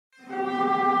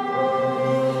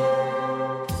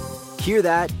Hear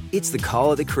that? It's the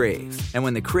call of the Crave. And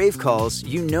when the Crave calls,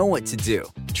 you know what to do.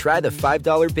 Try the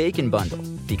 $5 Bacon Bundle,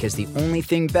 because the only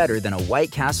thing better than a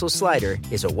White Castle slider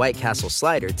is a White Castle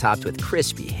slider topped with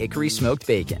crispy hickory smoked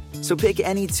bacon. So pick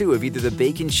any two of either the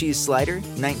Bacon Cheese Slider,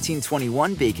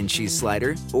 1921 Bacon Cheese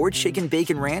Slider, or Chicken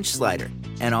Bacon Ranch Slider.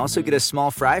 And also get a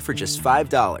small fry for just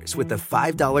 $5 with the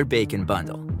 $5 Bacon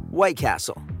Bundle. White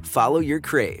Castle. Follow your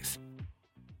Crave.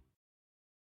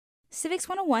 Civics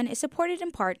 101 is supported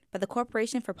in part by the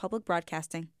Corporation for Public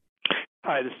Broadcasting.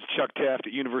 Hi, this is Chuck Taft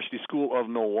at University School of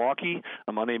Milwaukee.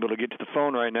 I'm unable to get to the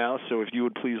phone right now, so if you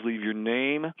would please leave your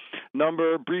name,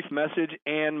 number, brief message,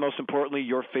 and most importantly,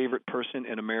 your favorite person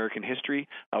in American history,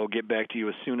 I will get back to you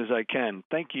as soon as I can.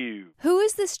 Thank you. Who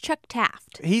is this Chuck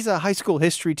Taft? He's a high school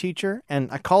history teacher, and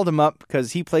I called him up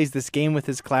because he plays this game with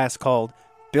his class called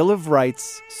Bill of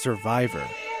Rights Survivor.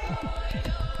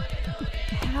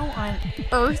 How on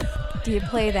earth do you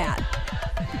play that?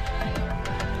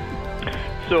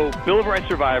 So, Bill of Rights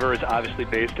Survivor is obviously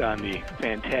based on the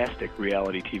fantastic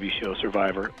reality TV show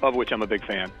Survivor, of which I'm a big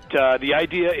fan. The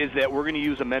idea is that we're going to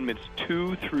use amendments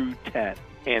 2 through 10,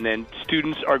 and then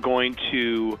students are going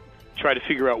to try to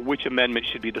figure out which amendment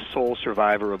should be the sole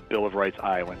survivor of Bill of Rights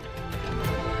Island.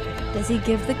 Does he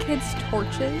give the kids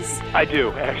torches? I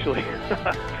do, actually.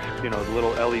 The little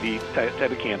LED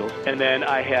type of candles. And then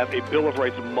I have a Bill of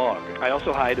Rights mug. I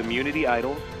also hide immunity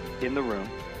idols in the room.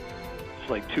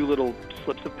 It's like 2 little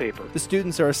slips of paper. The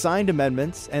students are assigned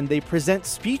amendments, and they present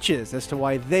speeches as to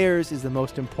why theirs is the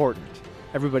most important.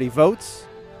 Everybody votes,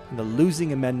 and the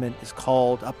losing amendment is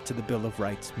called up to the Bill of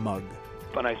Rights mug.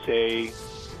 And I say,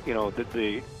 that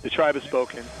the tribe has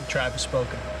spoken. The tribe has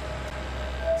spoken.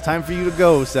 It's time for you to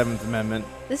go, Seventh Amendment.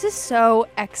 This is so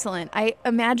excellent. I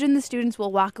imagine the students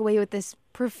will walk away with this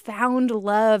profound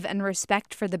love and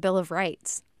respect for the Bill of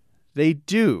Rights. They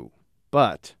do,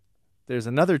 but there's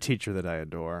another teacher that I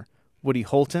adore, Woody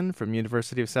Holton from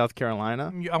University of South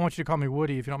Carolina. I want you to call me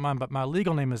Woody if you don't mind, but my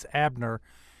legal name is Abner.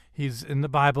 He's in the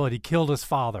Bible and he killed his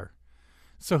father.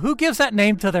 So who gives that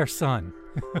name to their son?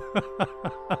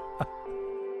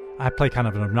 I play kind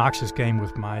of an obnoxious game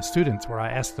with my students where I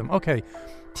ask them, okay,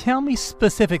 tell me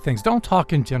specific things. Don't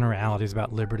talk in generalities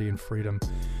about liberty and freedom.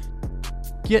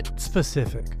 Get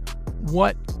specific.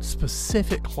 What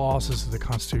specific clauses of the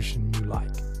Constitution you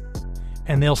like?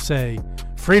 And they'll say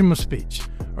freedom of speech,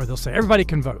 or they'll say everybody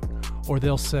can vote, or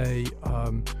they'll say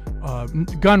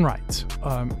gun rights,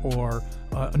 or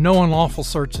no unlawful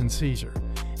search and seizure.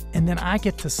 And then I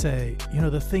get to say,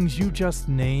 the things you just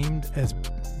named as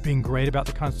being great about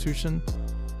the Constitution,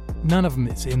 none of them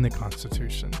is in the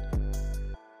Constitution.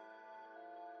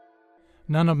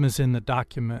 None of them is in the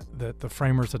document that the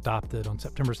framers adopted on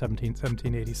September 17,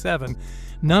 1787.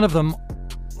 None of them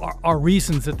are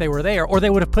reasons that they were there, or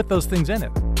they would have put those things in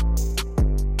it.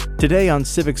 Today on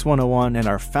Civics 101 and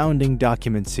our Founding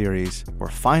Document series, we're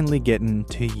finally getting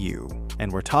to you,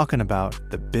 and we're talking about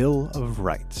the Bill of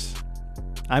Rights.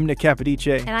 I'm Nick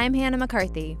Capodice. And I'm Hannah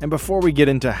McCarthy. And before we get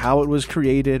into how it was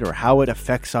created or how it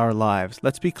affects our lives,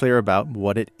 let's be clear about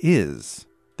what it is.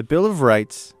 The Bill of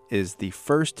Rights is the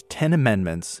first 10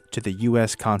 amendments to the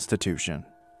U.S. Constitution,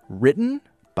 written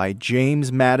by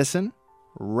James Madison,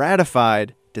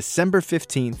 ratified December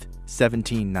 15th,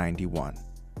 1791.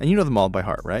 And you know them all by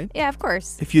heart, right? Yeah, of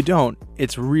course. If you don't,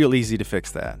 it's real easy to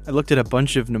fix that. I looked at a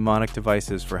bunch of mnemonic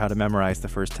devices for how to memorize the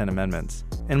first 10 amendments.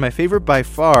 And my favorite by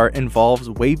far involves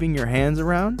waving your hands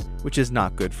around, which is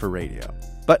not good for radio.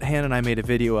 But Hannah and I made a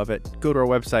video of it. Go to our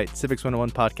website,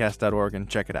 civics101podcast.org, and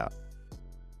check it out.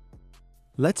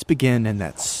 Let's begin in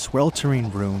that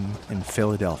sweltering room in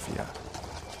Philadelphia.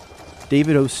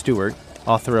 David O. Stewart,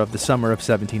 author of The Summer of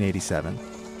 1787,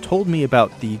 told me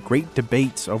about the great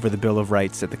debates over the Bill of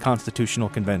Rights at the Constitutional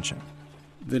Convention.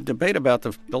 The debate about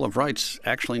the Bill of Rights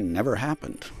actually never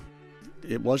happened.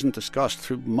 It wasn't discussed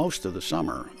through most of the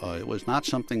summer. It was not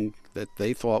something that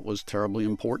they thought was terribly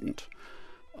important.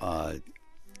 A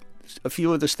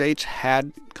few of the states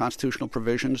had constitutional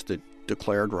provisions that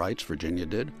declared rights. Virginia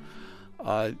did.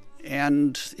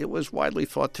 And it was widely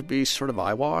thought to be sort of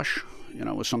eyewash. It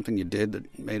was something you did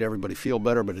that made everybody feel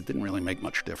better, but it didn't really make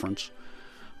much difference.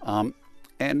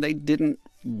 And they didn't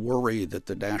worry that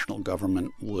the national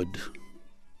government would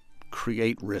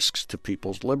create risks to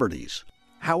people's liberties.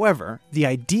 However, the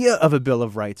idea of a Bill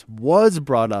of Rights was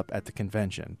brought up at the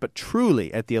convention, but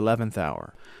truly at the 11th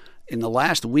hour. In the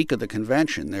last week of the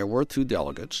convention, there were 2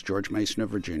 delegates, George Mason of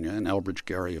Virginia and Elbridge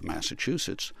Gerry of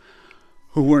Massachusetts,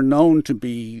 who were known to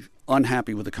be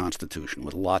unhappy with the Constitution,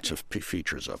 with lots of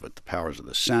features of it, the powers of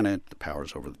the Senate, the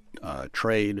powers over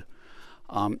trade.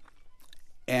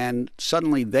 And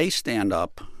suddenly they stand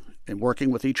up in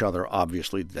working with each other,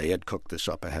 obviously they had cooked this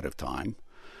up ahead of time,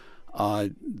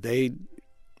 they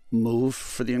moved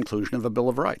for the inclusion of a Bill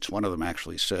of Rights. One of them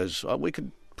actually says, we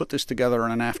could put this together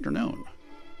in an afternoon,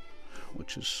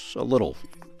 which is a little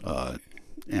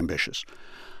ambitious.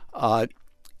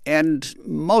 And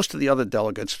most of the other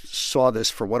delegates saw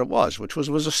this for what it was, which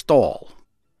was a stall.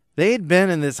 They had been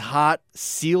in this hot,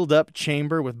 sealed-up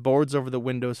chamber with boards over the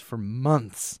windows for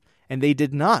months, and they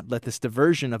did not let this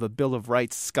diversion of a Bill of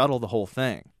Rights scuttle the whole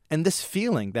thing. And this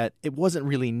feeling that it wasn't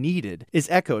really needed is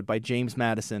echoed by James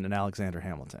Madison and Alexander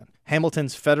Hamilton.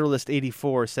 Hamilton's Federalist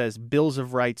 84 says bills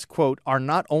of rights, quote, are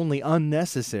not only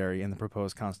unnecessary in the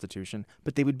proposed Constitution,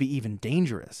 but they would be even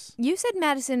dangerous. You said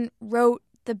Madison wrote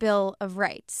the Bill of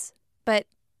Rights, but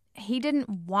he didn't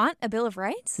want a Bill of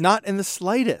Rights? Not in the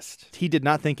slightest. He did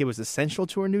not think it was essential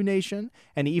to our new nation,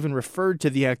 and he even referred to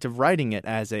the act of writing it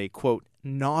as a, quote,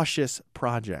 nauseous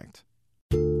project.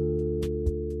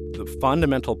 The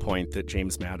fundamental point that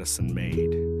James Madison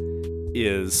made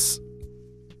is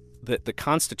that the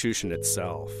Constitution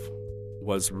itself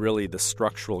was really the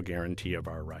structural guarantee of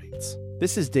our rights.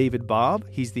 This is David Bobb.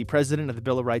 He's the president of the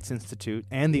Bill of Rights Institute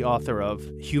and the author of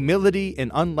Humility,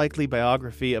 an Unlikely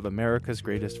Biography of America's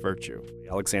Greatest Virtue.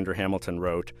 Alexander Hamilton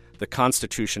wrote, the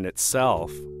Constitution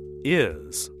itself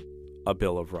is a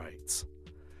Bill of Rights.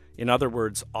 In other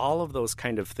words, all of those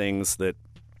kind of things that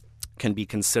can be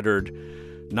considered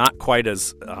not quite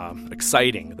as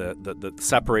exciting, the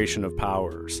separation of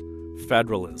powers,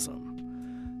 federalism,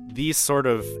 these sort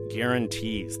of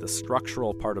guarantees, the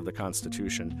structural part of the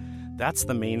Constitution, that's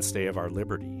the mainstay of our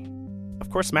liberty. Of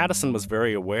course, Madison was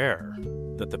very aware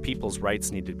that the people's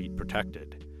rights need to be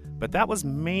protected, but that was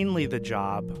mainly the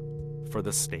job for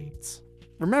the states.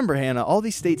 Remember, Hannah, all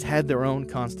these states had their own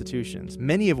constitutions,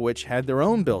 many of which had their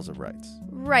own bills of rights.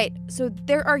 Right. So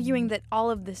they're arguing that all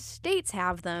of the states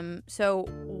have them. So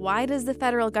why does the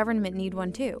federal government need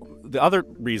one too? The other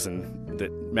reason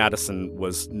that Madison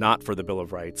was not for the Bill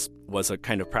of Rights was a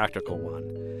kind of practical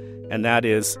one. And that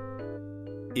is,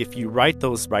 if you write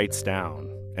those rights down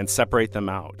and separate them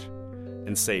out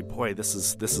and say, boy, this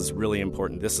is really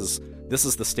important. This is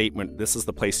the statement. This is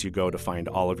the place you go to find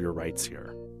all of your rights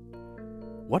here.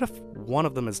 What if one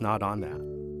of them is not on that?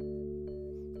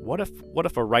 What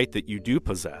if a right that you do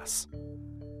possess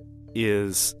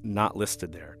is not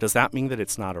listed there? Does that mean that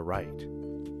it's not a right?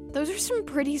 Those are some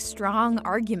pretty strong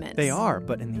arguments. They are,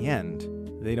 but in the end,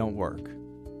 they don't work.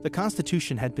 The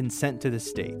Constitution had been sent to the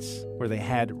states, where they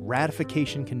had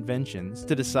ratification conventions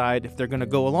to decide if they're going to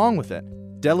go along with it.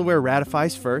 Delaware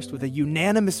ratifies first with a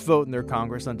unanimous vote in their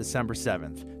Congress on December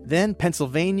 7th. Then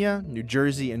Pennsylvania, New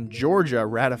Jersey, and Georgia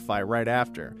ratify right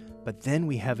after. But then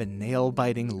we have a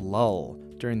nail-biting lull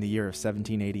during the year of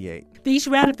 1788. These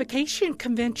ratification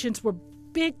conventions were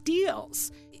big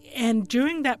deals. And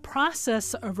during that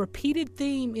process, a repeated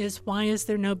theme is, why is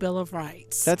there no Bill of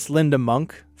Rights? That's Linda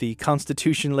Monk, the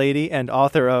Constitution lady and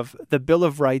author of The Bill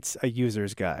of Rights, A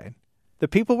User's Guide. The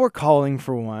people were calling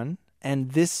for one,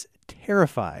 and this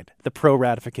terrified the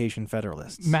pro-ratification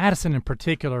Federalists. Madison in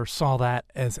particular saw that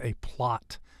as a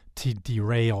plot to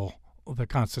derail the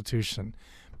Constitution,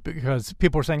 because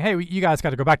people were saying, hey, you guys got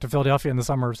to go back to Philadelphia in the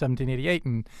summer of 1788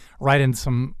 and write in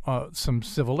some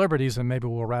civil liberties, and maybe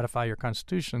we'll ratify your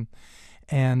Constitution.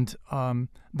 And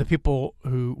the people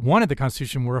who wanted the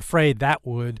Constitution were afraid that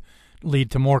would lead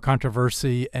to more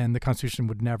controversy and the Constitution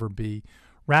would never be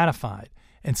ratified.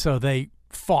 And so they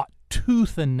fought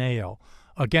tooth and nail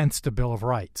against the Bill of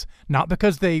Rights, not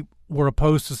because they were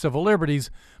opposed to civil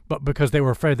liberties, but because they were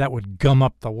afraid that would gum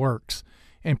up the works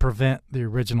and prevent the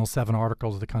original 7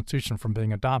 articles of the Constitution from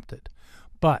being adopted.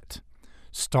 But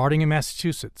starting in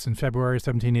Massachusetts in February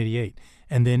 1788,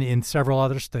 and then in several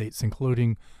other states,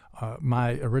 including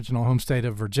my original home state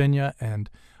of Virginia and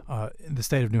the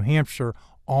state of New Hampshire,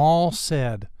 all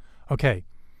said, okay,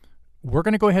 we're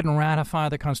going to go ahead and ratify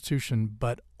the Constitution,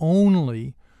 but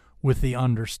only with the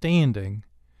understanding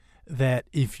that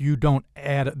if you don't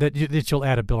add, that you'll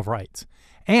add a Bill of Rights.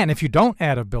 And if you don't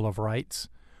add a Bill of Rights,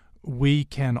 we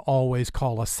can always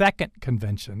call a second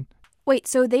convention. Wait,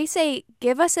 so they say,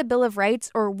 give us a Bill of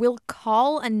Rights or we'll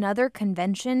call another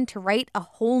convention to write a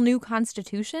whole new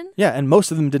Constitution? Yeah, and most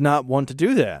of them did not want to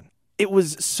do that. It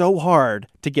was so hard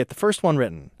to get the first one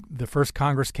written. The first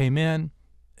Congress came in,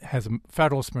 has a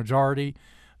Federalist majority.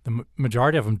 The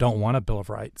majority of them don't want a Bill of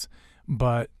Rights.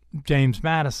 But James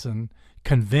Madison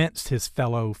convinced his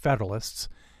fellow Federalists,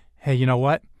 hey, you know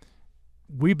what?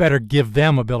 We better give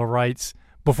them a Bill of Rights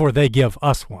before they give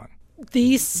us one.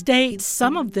 These states,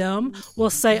 some of them, will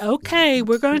say, okay,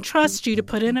 we're going to trust you to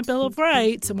put in a Bill of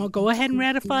Rights, and we'll go ahead and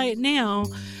ratify it now.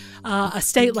 a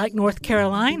state like North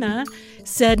Carolina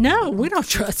said, no, we don't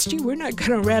trust you. We're not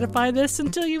going to ratify this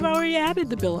until you've already added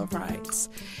the Bill of Rights.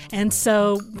 And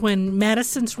so when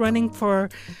Madison's running for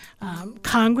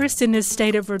Congress in his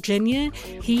state of Virginia,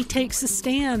 he takes a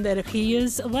stand that if he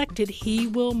is elected, he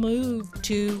will move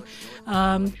to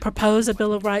propose a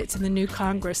Bill of Rights in the new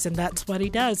Congress, and that's what he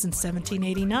does in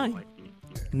 1789.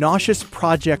 Nauseous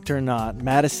project or not,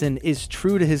 Madison is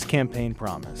true to his campaign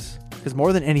promise. Because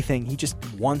more than anything, he just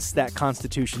wants that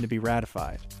Constitution to be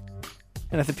ratified.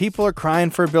 And if the people are crying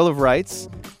for a Bill of Rights,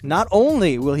 not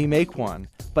only will he make one,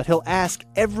 but he'll ask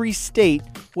every state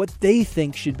what they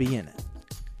think should be in it.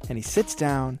 And he sits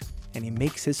down and he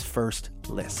makes his first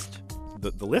list.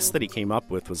 The list that he came up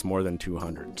with was more than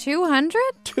 200. 200?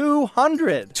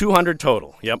 200! 200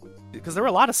 total, yep. Because there were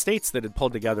a lot of states that had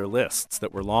pulled together lists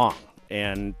that were long,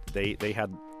 and they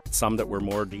had some that were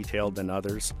more detailed than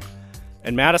others.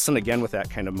 And Madison, again, with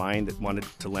that kind of mind that wanted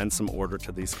to lend some order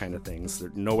to these kind of things.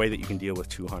 There's no way that you can deal with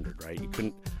 200, right? You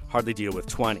couldn't hardly deal with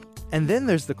 20. And then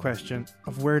there's the question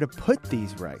of where to put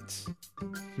these rights.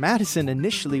 Madison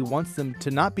initially wants them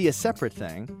to not be a separate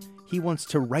thing. He wants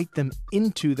to write them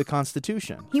into the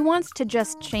Constitution. He wants to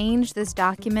just change this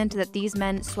document that these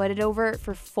men sweated over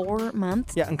for 4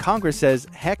 months? Yeah, and Congress says,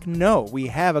 heck no, we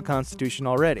have a Constitution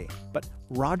already. But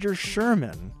Roger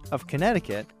Sherman of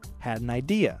Connecticut had an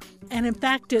idea. And in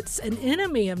fact, it's an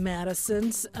enemy of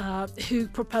Madison's who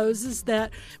proposes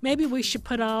that maybe we should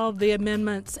put all the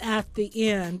amendments at the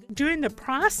end. During the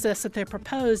process that they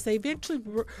propose, they eventually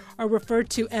are referred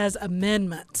to as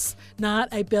amendments, not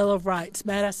a Bill of Rights.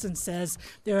 Madison says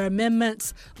they're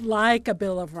amendments like a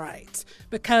Bill of Rights,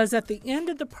 because at the end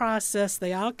of the process,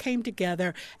 they all came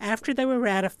together after they were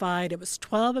ratified. It was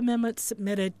 12 amendments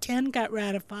submitted, 10 got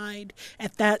ratified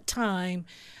at that time.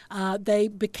 They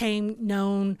became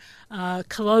known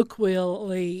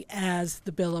colloquially as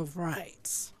the Bill of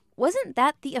Rights. Wasn't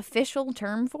that the official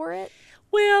term for it?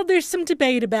 Well, there's some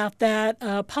debate about that.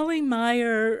 Pauline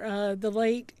Maier, the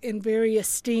late and very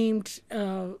esteemed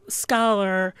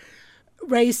scholar,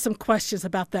 raised some questions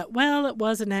about that. Well, it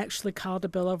wasn't actually called a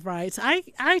Bill of Rights. I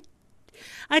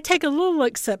take a little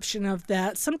exception of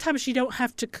that. Sometimes you don't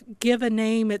have to give a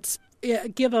name.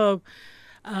 Give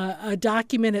a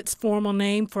document its formal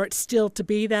name for it still to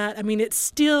be that. I mean, it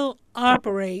still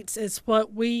operates as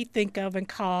what we think of and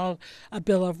call a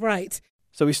Bill of Rights.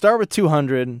 So we start with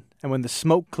 200, and when the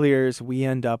smoke clears, we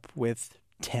end up with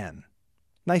 10.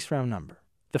 Nice round number.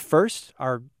 The first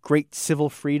are great civil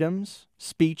freedoms,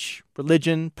 speech,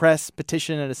 religion, press,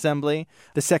 petition, and assembly.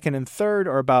 The second and third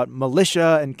are about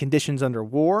militia and conditions under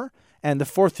war. And the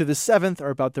fourth through the seventh are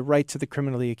about the rights of the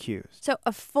criminally accused. So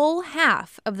a full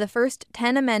half of the first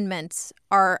 10 amendments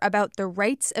are about the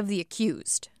rights of the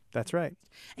accused. That's right.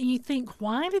 And you think,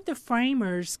 why did the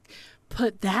framers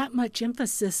put that much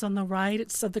emphasis on the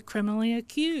rights of the criminally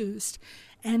accused?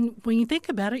 And when you think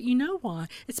about it, you know why.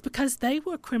 It's because they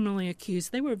were criminally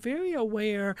accused. They were very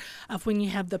aware of when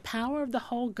you have the power of the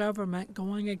whole government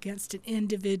going against an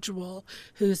individual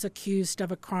who's accused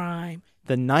of a crime.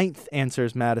 The ninth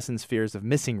answers Madison's fears of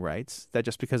missing rights, that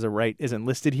just because a right isn't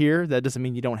listed here, that doesn't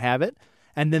mean you don't have it.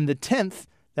 And then the 10th,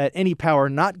 that any power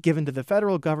not given to the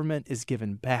federal government is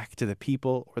given back to the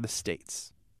people or the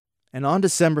states. And on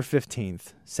December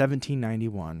 15th,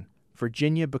 1791,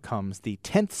 Virginia becomes the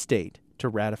 10th state to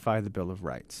ratify the Bill of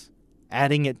Rights,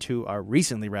 adding it to our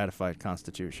recently ratified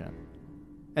Constitution.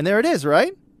 And there it is,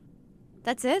 right?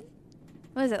 That's it?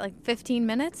 What is it, like 15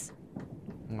 minutes?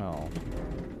 Well,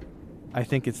 I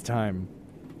think it's time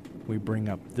we bring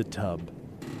up the tub.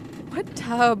 What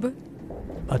tub?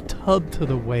 A tub to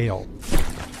the whale.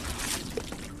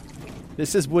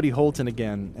 This is Woody Holton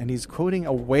again, and he's quoting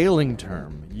a whaling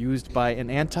term used by an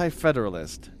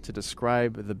anti-federalist to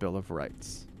describe the Bill of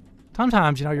Rights.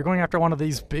 Sometimes, you're going after one of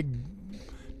these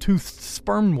big-toothed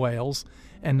sperm whales,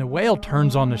 and the whale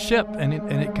turns on the ship, and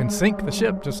it can sink the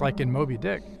ship, just like in Moby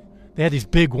Dick. They had these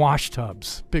big wash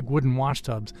tubs, big wooden wash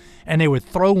tubs, and they would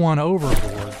throw one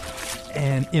overboard,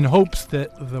 and in hopes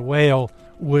that the whale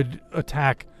would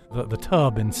attack the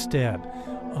tub instead.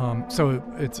 So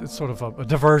it's sort of a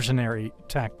diversionary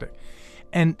tactic,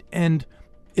 and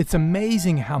it's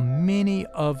amazing how many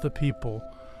of the people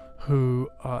who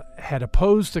had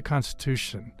opposed the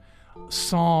Constitution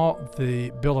saw the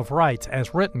Bill of Rights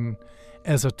as written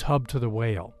as a tub to the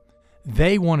whale.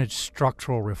 They wanted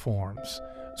structural reforms.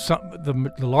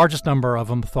 The largest number of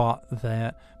them thought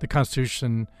that the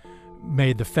Constitution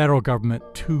made the federal government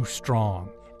too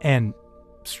strong, and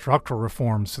structural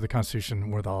reforms to the Constitution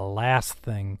were the last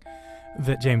thing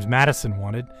that James Madison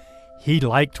wanted. He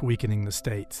liked weakening the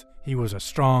states. He was a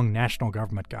strong national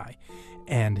government guy.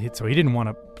 And so he didn't want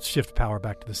to shift power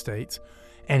back to the states.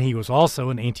 And he was also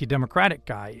an anti-democratic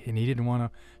guy, and he didn't want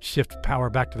to shift power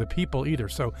back to the people either.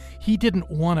 So he didn't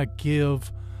want to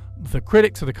give the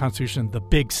critics of the Constitution the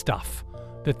big stuff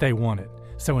that they wanted.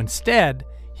 So instead,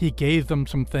 he gave them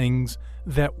some things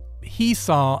that he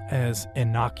saw as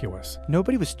innocuous.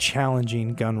 Nobody was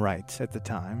challenging gun rights at the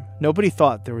time. Nobody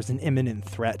thought there was an imminent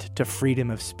threat to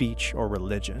freedom of speech or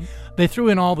religion. They threw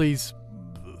in all these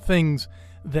things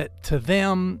that to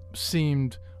them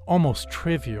seemed almost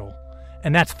trivial,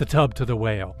 and that's the tub to the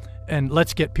whale. And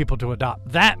let's get people to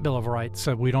adopt that Bill of Rights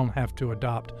so we don't have to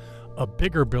adopt a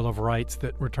bigger Bill of Rights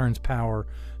that returns power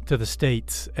to the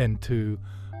states and to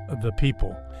the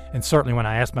people. And certainly when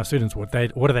I ask my students what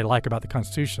do they like about the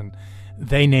Constitution,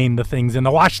 they name the things in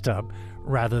the washtub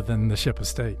rather than the ship of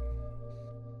state.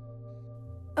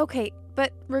 Okay,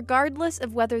 but regardless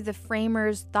of whether the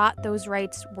framers thought those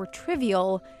rights were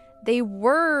trivial, they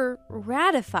were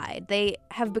ratified. They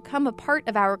have become a part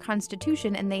of our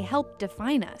Constitution, and they help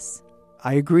define us.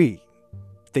 I agree.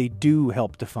 They do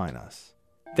help define us.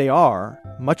 They are,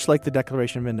 much like the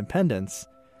Declaration of Independence,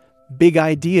 big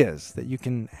ideas that you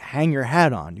can hang your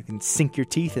hat on, you can sink your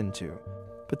teeth into.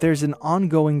 But there's an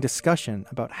ongoing discussion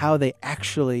about how they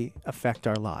actually affect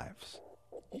our lives.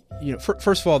 You know,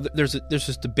 first of all, there's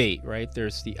this debate, right?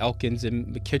 There's the Elkins and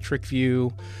McKittrick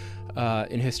view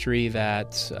in history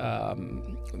that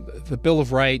the Bill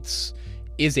of Rights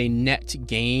is a net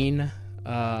gain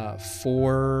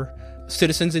for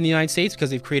citizens in the United States because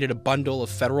they've created a bundle of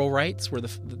federal rights where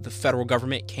the federal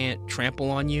government can't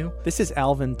trample on you. This is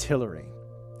Alvin Tillery.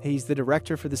 He's the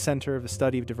director for the Center of the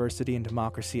Study of Diversity and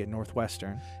Democracy at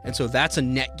Northwestern. And so that's a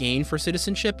net gain for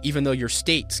citizenship, even though your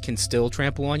states can still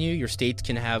trample on you. Your states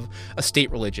can have a state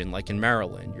religion, like in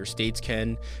Maryland. Your states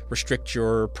can restrict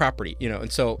your property, you know.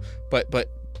 And so, but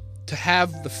to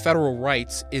have the federal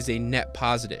rights is a net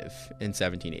positive in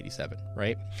 1787,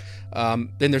 right?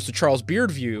 Then there's the Charles Beard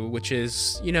view, which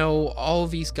is, you know, all of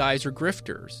these guys are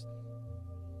grifters.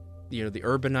 You know, the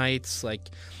urbanites, like,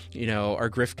 you know, are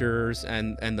grifters,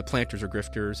 and the planters are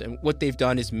grifters. And what they've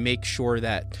done is make sure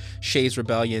that Shays'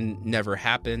 Rebellion never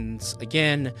happens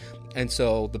again. And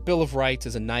so the Bill of Rights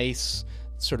is a nice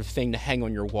sort of thing to hang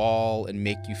on your wall and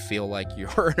make you feel like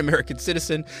you're an American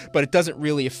citizen, but it doesn't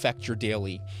really affect your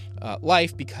daily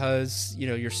life because, you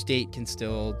know, your state can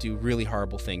still do really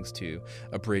horrible things to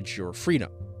abridge your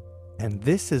freedom. And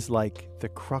this is like the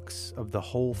crux of the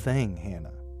whole thing,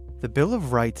 Hannah. The Bill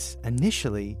of Rights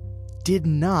initially did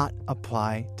not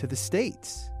apply to the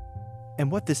states.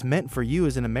 And what this meant for you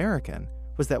as an American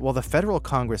was that while the federal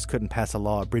Congress couldn't pass a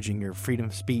law abridging your freedom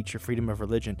of speech or freedom of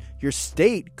religion, your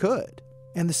state could.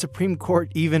 And the Supreme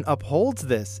Court even upholds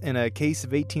this in a case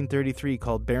of 1833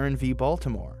 called Barron v.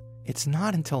 Baltimore. It's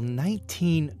not until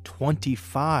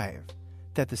 1925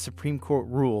 that the Supreme Court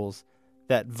rules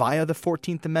that via the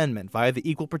 14th Amendment, via the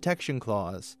Equal Protection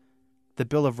Clause, the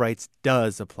Bill of Rights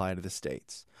does apply to the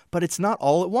states. But it's not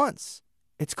all at once.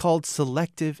 It's called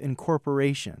selective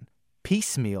incorporation.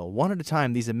 Piecemeal, one at a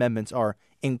time, these amendments are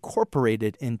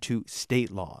incorporated into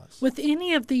state laws. With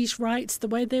any of these rights, the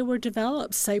way they were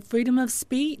developed, say freedom of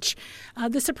speech,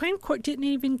 the Supreme Court didn't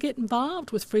even get involved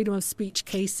with freedom of speech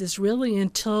cases really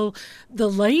until the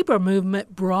labor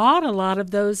movement brought a lot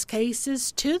of those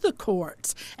cases to the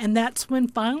courts. And that's when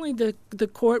finally the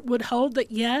court would hold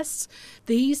that, yes,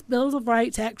 these Bills of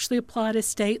Rights actually apply to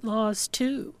state laws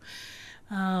too.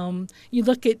 You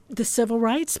look at the civil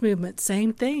rights movement,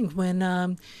 same thing. When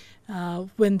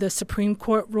the Supreme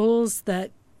Court rules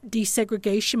that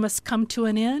desegregation must come to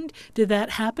an end, did that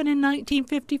happen in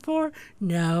 1954?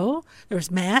 No. There was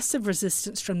massive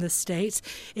resistance from the states.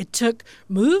 It took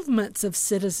movements of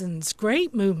citizens,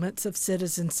 great movements of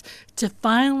citizens, to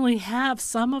finally have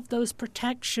some of those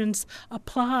protections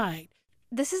applied.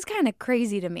 This is kind of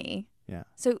crazy to me. Yeah.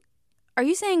 So are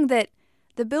you saying that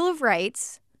the Bill of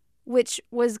Rights, which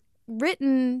was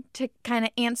written to kind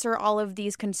of answer all of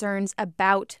these concerns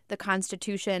about the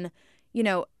Constitution, you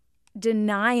know,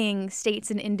 denying states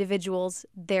and individuals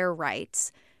their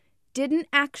rights, didn't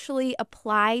actually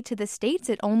apply to the states?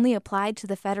 It only applied to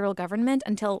the federal government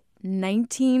until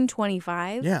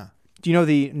 1925? Yeah. Do you know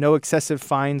the no excessive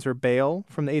fines or bail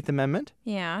from the Eighth Amendment?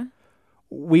 Yeah.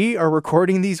 We are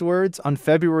recording these words on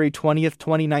February 20th,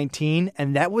 2019,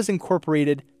 and that was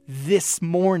incorporated this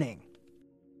morning.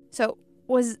 So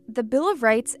was the Bill of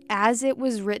Rights, as it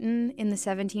was written in the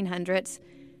 1700s,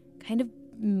 kind of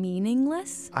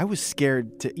meaningless? I was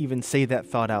scared to even say that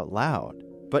thought out loud.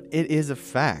 But it is a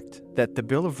fact that the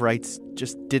Bill of Rights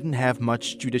just didn't have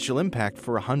much judicial impact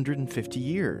for 150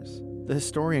 years. The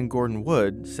historian Gordon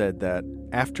Wood said that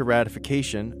after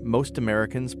ratification, most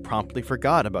Americans promptly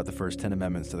forgot about the first 10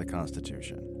 amendments to the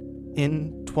Constitution.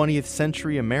 In 20th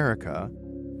century America,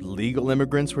 legal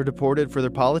immigrants were deported for their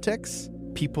politics,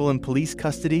 people in police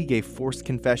custody gave forced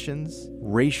confessions,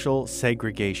 racial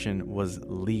segregation was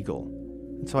legal.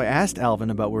 And so I asked Alvin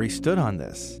about where he stood on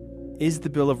this. Is the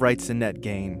Bill of Rights a net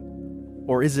gain,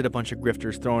 or is it a bunch of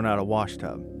grifters throwing out a wash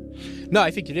tub? No,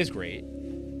 I think it is great.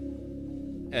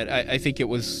 And I think it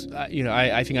was,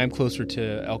 I think I'm closer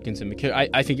to Elkins and McKinnon.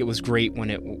 I think it was great when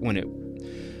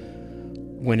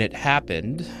it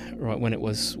happened, or when it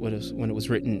was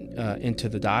written into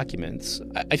the documents.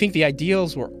 I think the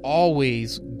ideals were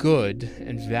always good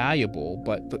and valuable,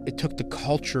 but it took the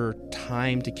culture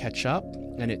time to catch up,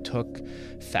 and it took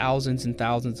thousands and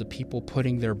thousands of people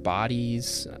putting their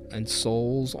bodies and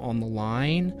souls on the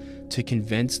line to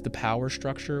convince the power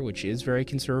structure, which is very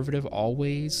conservative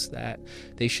always, that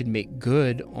they should make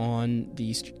good on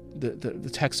the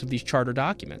text of these charter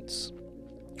documents.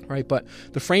 Right, but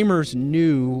the framers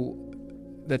knew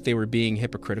that they were being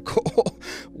hypocritical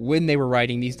when they were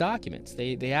writing these documents.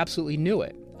 They absolutely knew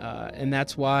it, and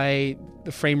that's why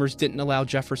the framers didn't allow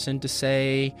Jefferson to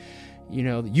say,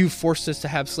 you forced us to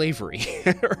have slavery.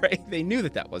 Right? They knew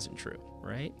that wasn't true.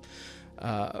 Right,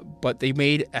 but they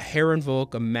made a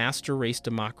Herrenvolk, a master race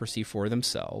democracy for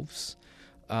themselves,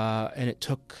 and it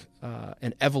took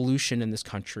an evolution in this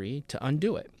country to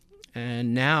undo it.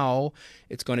 And now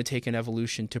it's going to take an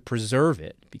evolution to preserve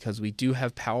it, because we do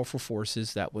have powerful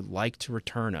forces that would like to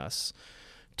return us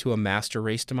to a master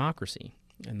race democracy.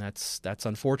 And that's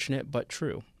unfortunate, but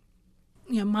true.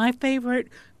 My favorite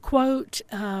quote,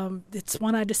 it's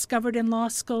one I discovered in law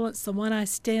school. It's the one I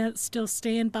still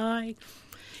stand by.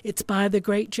 It's by the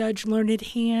great Judge Learned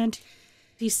Hand.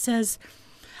 He says,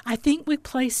 "I think we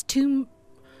place too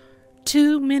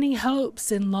many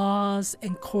hopes in laws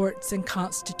and courts and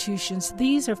constitutions.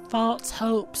 These are false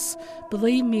hopes.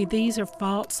 Believe me, these are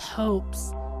false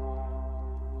hopes.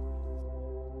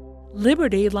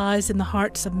 Liberty lies in the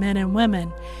hearts of men and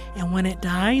women, and when it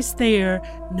dies there,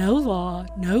 no law,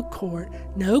 no court,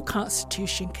 no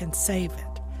constitution can save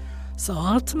it. So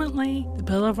ultimately, the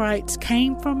Bill of Rights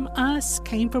came from us,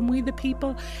 came from we the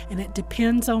people, and it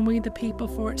depends on we the people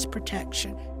for its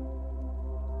protection."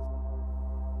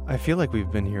 I feel like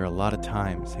we've been here a lot of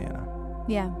times, Hannah.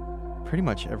 Yeah. Pretty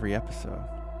much every episode.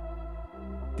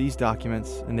 These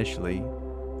documents initially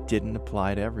didn't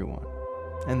apply to everyone,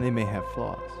 and they may have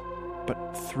flaws.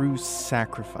 But through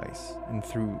sacrifice and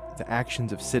through the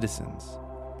actions of citizens,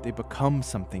 they become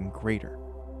something greater.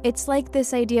 It's like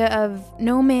this idea of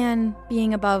no man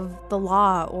being above the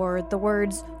law, or the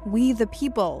words, "we the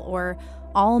people," or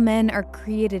 "all men are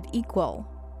created equal."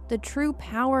 The true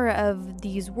power of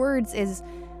these words is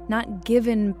not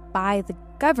given by the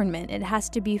government. It has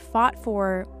to be fought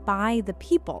for by the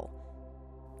people.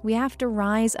 We have to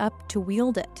rise up to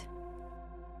wield it.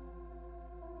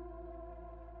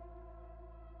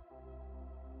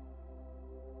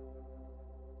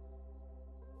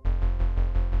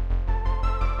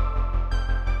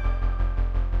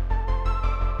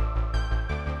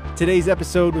 Today's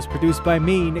episode was produced by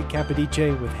me, Nick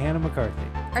Capodice, with Hannah McCarthy.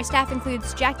 Our staff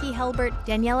includes Jackie Helbert,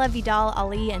 Daniela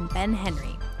Vidal-Ali, and Ben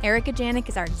Henry. Erica Janik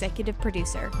is our executive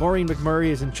producer. Maureen McMurray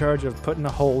is in charge of putting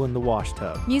a hole in the wash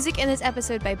tub. Music in this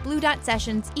episode by Blue Dot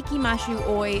Sessions, Ikimashu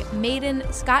Oi, Maiden,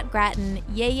 Scott Gratton,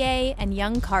 Yeye, and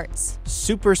Young Karts.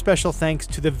 Super special thanks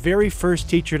to the very first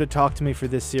teacher to talk to me for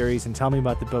this series and tell me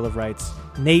about the Bill of Rights,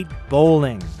 Nate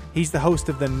Bowling. He's the host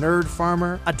of The Nerd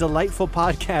Farmer, a delightful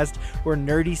podcast where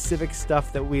nerdy civic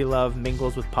stuff that we love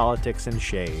mingles with politics and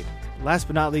shade. Last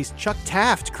but not least, Chuck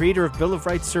Taft, creator of Bill of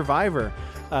Rights Survivor,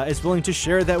 is willing to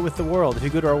share that with the world. If you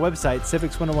go to our website,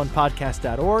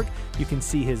 civics101podcast.org, you can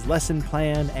see his lesson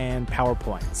plan and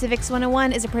PowerPoint. Civics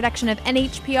 101 is a production of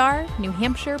NHPR, New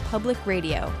Hampshire Public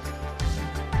Radio.